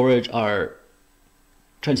state storage are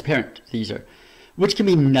transparent to the user, which can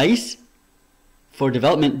be nice for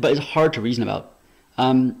development, but it's hard to reason about.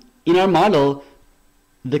 In our model,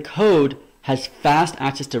 the code has fast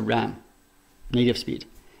access to RAM, native speed.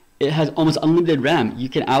 It has almost unlimited RAM. You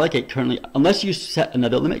can allocate currently, unless you set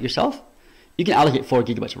another limit yourself, you can allocate 4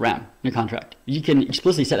 gigabytes of RAM in your contract. You can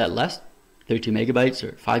explicitly set that less, 32 megabytes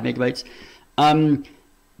or 5 megabytes,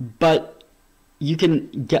 but you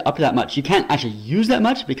can get up to that much. You can't actually use that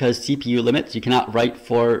much because CPU limits. You cannot write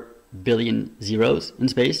 4 billion zeros in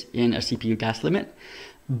space in a CPU gas limit,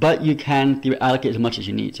 but you can allocate as much as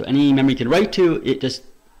you need. So any memory you can write to, it just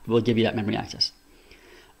will give you that memory access.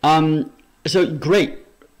 So great,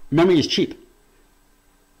 memory is cheap.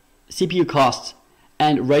 CPU costs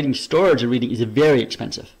and writing storage and reading is very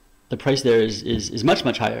expensive. The price there is much,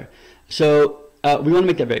 much higher. So we want to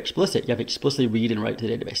make that very explicit. You have to explicitly read and write to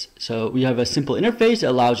the database. So we have a simple interface that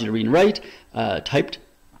allows you to read and write typed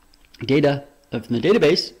data from the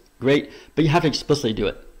database. Great, but you have to explicitly do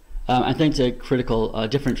it. I think it's a critical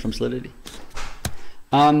difference from Solidity.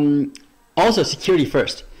 Also, security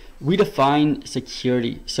first. We define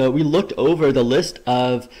security. So we looked over the list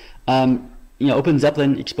of, Open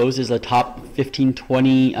Zeppelin exposes the top 15,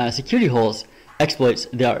 20 security holes, exploits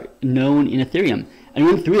that are known in Ethereum. And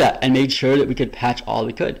we went through that and made sure that we could patch all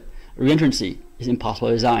we could. Reentrancy is impossible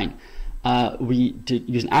to design. We did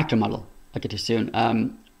use an actor model. I'll get to soon.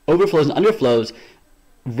 Overflows and underflows.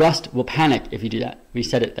 Rust will panic if you do that. We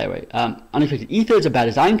said it that way. Unexpected ether is a bad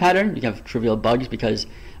design pattern. You can have trivial bugs because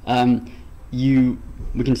we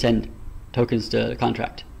can send tokens to the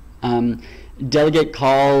contract. Delegate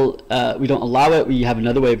call, we don't allow it. We have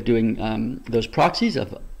another way of doing those proxies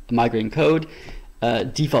of migrating code.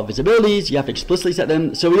 Default visibilities, you have to explicitly set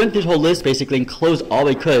them. So we went through this whole list basically and closed all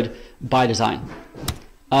we could by design.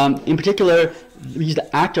 In particular, we use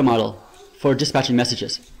the actor model for dispatching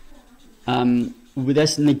messages.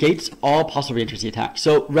 This negates all possible reentrancy attacks.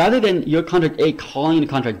 So rather than your contract A calling to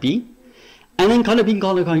contract B, and then contract B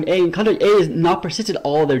calling to contract A, and contract A is not persisted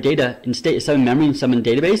all their data in state, some in memory and some in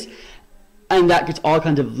database, and that gets all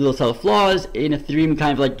kinds of little subtle flaws in Ethereum,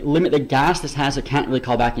 kind of like limit the gas this has, so it can't really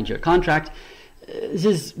call back into your contract. This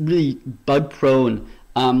is really bug prone.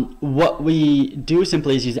 What we do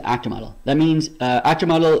simply is use the actor model. That means actor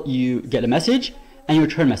model, you get a message and you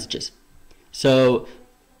return messages. So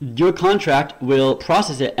your contract will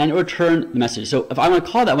process it and return the message. So if I want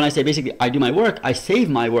to call that, when I say basically I do my work, I save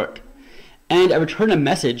my work, and I return a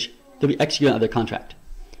message that we execute on other contract.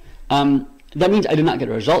 That means I do not get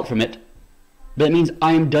a result from it, but it means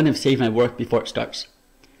I am done and saved my work before it starts.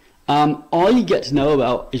 All you get to know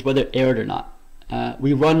about is whether it errored or not.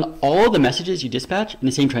 We run all the messages you dispatch in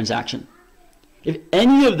the same transaction. If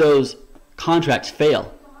any of those contracts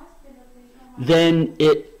fail, then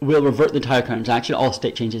it will revert the entire transaction. All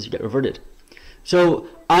state changes get reverted. So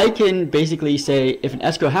I can basically say if an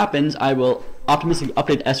escrow happens, I will optimistically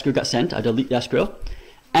update escrow got sent, I delete the escrow,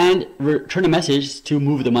 and return a message to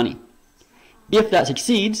move the money. If that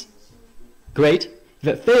succeeds, great. If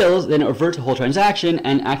it fails, then it reverts the whole transaction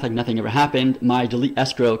and act like nothing ever happened. My delete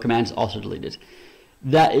escrow command is also deleted.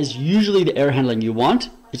 that is usually the error handling you want.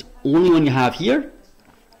 It's only one you have here.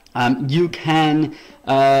 You can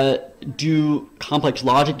do complex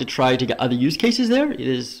logic to try to get other use cases there. It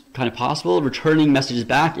is kind of possible. Returning messages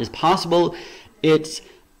back is possible. It's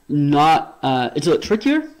not, it's a little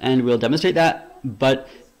trickier, and we'll demonstrate that, but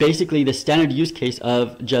basically the standard use case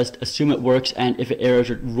of just assume it works, and if it errors,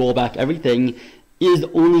 roll back everything is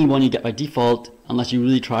the only one you get by default, unless you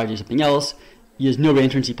really try to do something else. There's no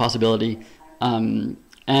reentrancy possibility.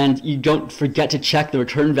 And you don't forget to check the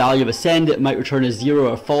return value of a send. It might return a 0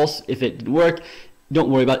 or false if it didn't work. Don't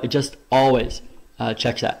worry about it. It just always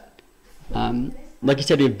checks that. Like I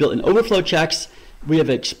said, we have built-in overflow checks. We have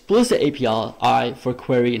explicit API for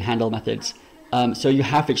query and handle methods. So you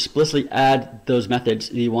have to explicitly add those methods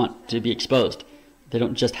that you want to be exposed. They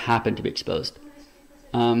don't just happen to be exposed.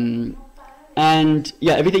 And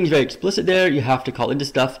yeah, everything's very explicit there. You have to call into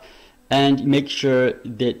stuff and make sure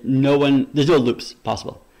that there's no loops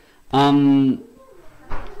possible. And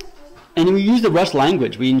we use the Rust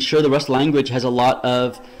language. We ensure the Rust language has a lot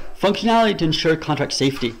of functionality to ensure contract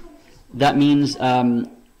safety. That means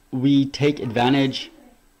we take advantage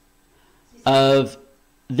of,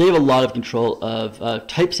 they have a lot of control of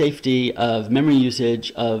type safety, of memory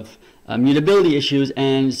usage, of mutability issues,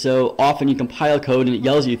 and so often you compile code and it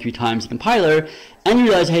yells at you 3 times the compiler, and you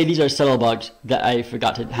realize, hey, these are subtle bugs that I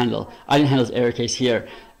forgot to handle. I didn't handle this error case here.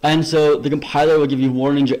 And so the compiler will give you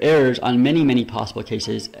warnings or errors on many, many possible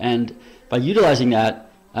cases, and by utilizing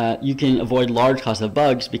that, you can avoid large costs of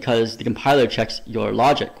bugs because the compiler checks your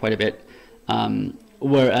logic quite a bit,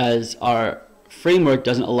 whereas our framework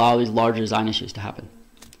doesn't allow these larger design issues to happen.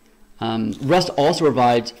 Rust also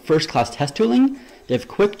provides first-class test tooling. They have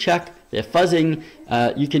quick check, they have fuzzing.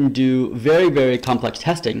 You can do very, very complex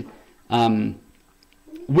testing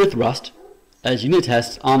with Rust as unit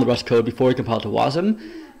tests on the Rust code before you compile to WASM,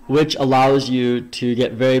 which allows you to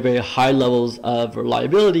get very, very high levels of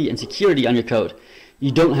reliability and security on your code.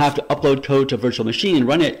 You don't have to upload code to a virtual machine and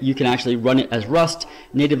run it. You can actually run it as Rust,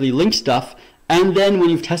 natively link stuff, and then when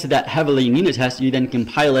you've tested that heavily in unit tests, you then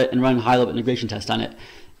compile it and run high-level integration tests on it,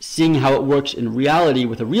 seeing how it works in reality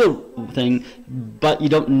with a real thing, but you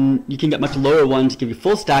can get much lower ones, give you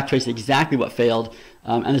full stack trace exactly what failed,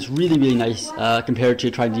 and it's really, really nice compared to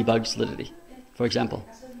trying to debug Solidity, for example.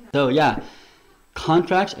 So yeah,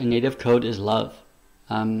 contracts and native code is love.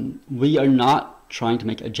 We are not trying to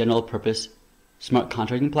make a general purpose smart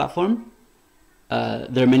contracting platform.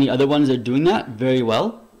 There are many other ones that are doing that very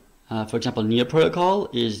well. For example, Nia Protocol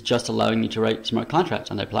is just allowing me to write smart contracts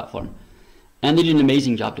on their platform. And they do an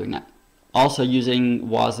amazing job doing that. Also using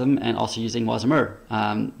WASM and also using WASMer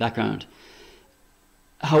background.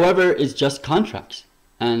 However, it's just contracts.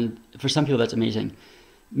 And for some people, that's amazing.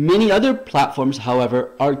 Many other platforms,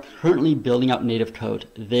 however, are currently building out native code.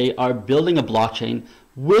 They are building a blockchain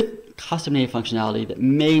with custom native functionality that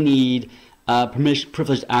may need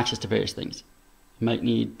privileged access to various things. You might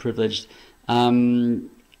need privileged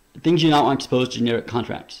things you not want exposed to generic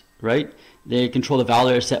contracts, right? They control the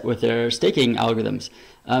value set with their staking algorithms.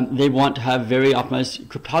 They want to have very optimized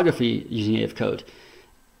cryptography using native code.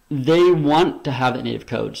 They want to have that native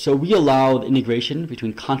code. So we allow the integration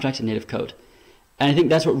between contracts and native code. And I think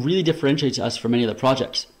that's what really differentiates us from many other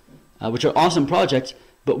projects, which are awesome projects,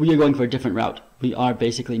 but we are going for a different route. We are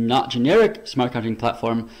basically not generic smart contracting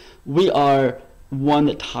platform. We are one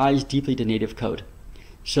that ties deeply to native code.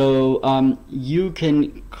 So you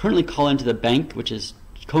can currently call into the bank, which is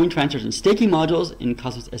coin transfers and staking modules in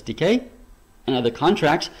Cosmos SDK and other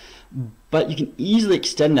contracts, but you can easily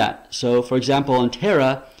extend that. So for example, on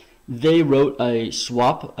Terra, they wrote a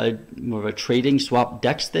swap, more of a trading swap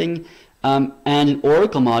DEX thing, and an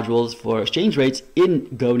Oracle modules for exchange rates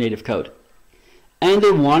in Go native code. And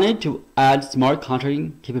they wanted to add smart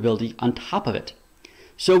contracting capability on top of it.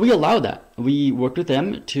 So we allow that. We worked with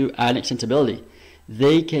them to add extensibility.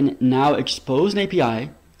 They can now expose an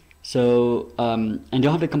API, so and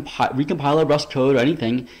don't have to recompile a Rust code or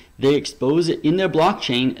anything. They expose it in their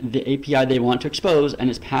blockchain, the API they want to expose,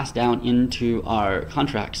 and it's passed down into our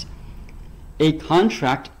contracts.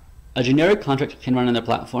 A generic contract can run on their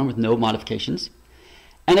platform with no modifications,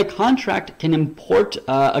 and a contract can import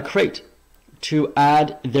a crate to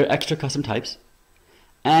add their extra custom types,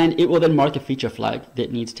 and it will then mark a feature flag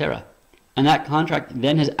that needs Terra. And that contract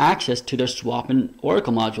then has access to their swap and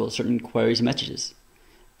Oracle modules, certain queries and messages.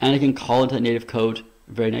 And it can call into the native code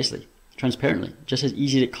very nicely, transparently, just as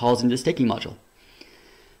easy as it calls into the staking module.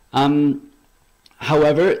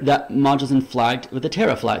 However, that module is then flagged with a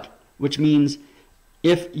Terra flag, which means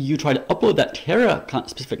if you try to upload that Terra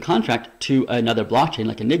specific contract to another blockchain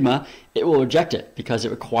like Enigma, it will reject it because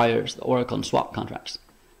it requires the Oracle and swap contracts.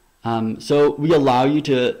 So we allow you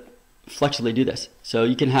to flexibly do this. So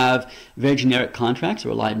you can have very generic contracts that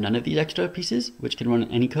rely on none of these extra pieces, which can run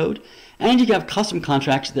in any code. And you can have custom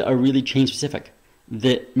contracts that are really chain specific,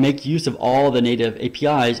 that make use of all the native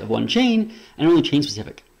APIs of one chain and are only chain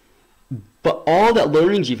specific. But all that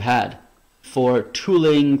learnings you've had for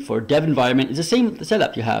tooling, for dev environment is the same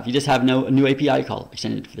setup you have. You just have a new API call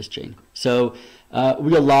extended for this chain. So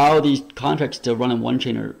we allow these contracts to run on one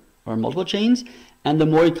chain or multiple chains. And the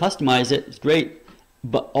more you customize it, it's great.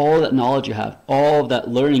 But all that knowledge you have, all that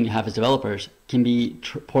learning you have as developers can be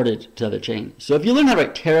ported to the other chain. So if you learn how to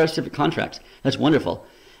write Terra specific contracts, that's wonderful.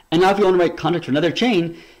 And now if you want to write contracts for another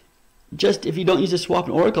chain, just if you don't use the swap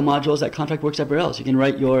and Oracle modules, that contract works everywhere else. You can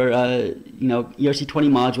write your ERC20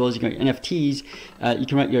 modules, you can write NFTs, you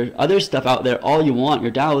can write your other stuff out there all you want,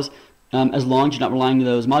 your DAOs, as long as you're not relying on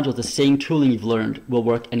those modules. The same tooling you've learned will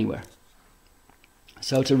work anywhere.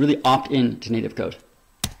 So to really opt in to native code.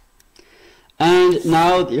 And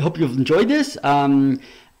now I hope you've enjoyed this. And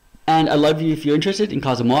I'd love you if you're interested in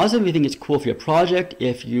CosmWasm, if you think it's cool for your project,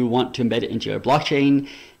 if you want to embed it into your blockchain,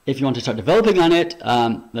 if you want to start developing on it,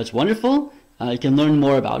 that's wonderful. You can learn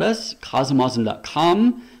more about us,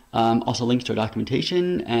 CosmWasm.com. Also links to our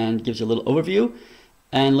documentation and gives you a little overview.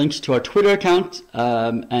 And links to our Twitter account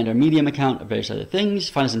and our Medium account and various other things.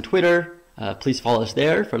 Find us on Twitter. Please follow us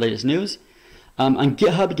there for latest news. On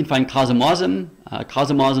GitHub, you can find CosmWasm.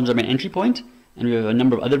 CosmWasm is our main entry point, and we have a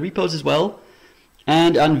number of other repos as well.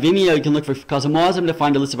 And on Vimeo, you can look for CosmWasm to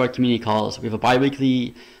find a list of our community calls. We have a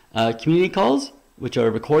bi-weekly community calls, which are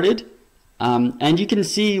recorded, and you can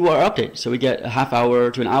see what our updates. So we get a half hour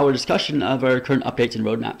to an hour discussion of our current updates and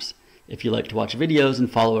roadmaps, if you like to watch videos and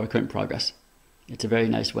follow our current progress. It's a very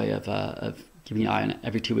nice way of keeping an eye on it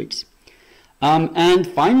every 2 weeks. And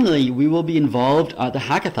finally, we will be involved at the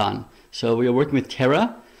hackathon. So we are working with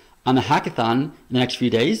Terra on the hackathon in the next few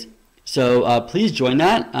days. So please join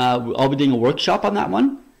that. I'll be doing a workshop on that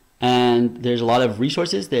one. And there's a lot of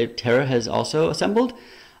resources that Terra has also assembled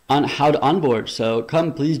on how to onboard. So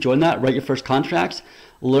come, please join that. Write your first contracts.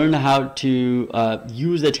 Learn how to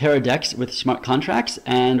use the Terra DEX with smart contracts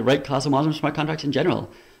and write CosmWasm smart contracts in general.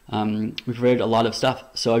 We've prepared a lot of stuff.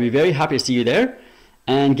 So I'd be very happy to see you there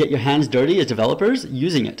and get your hands dirty as developers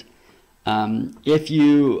using it. If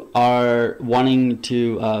you are wanting to,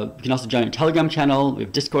 you can also join our Telegram channel. We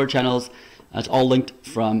have Discord channels. It's all linked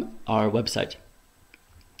from our website.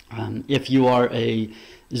 If you are a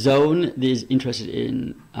zone that is interested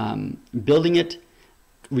in building it,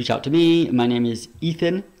 reach out to me. My name is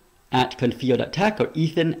Ethan at confio.tech or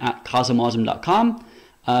ethan@cosmwasm.com.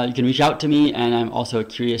 You can reach out to me, and I'm also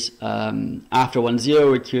curious, after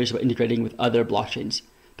 1.0, we're curious about integrating with other blockchains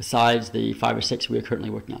besides the 5 or 6 we are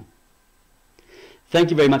currently working on. Thank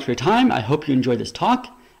you very much for your time. I hope you enjoyed this talk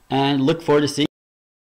and look forward to seeing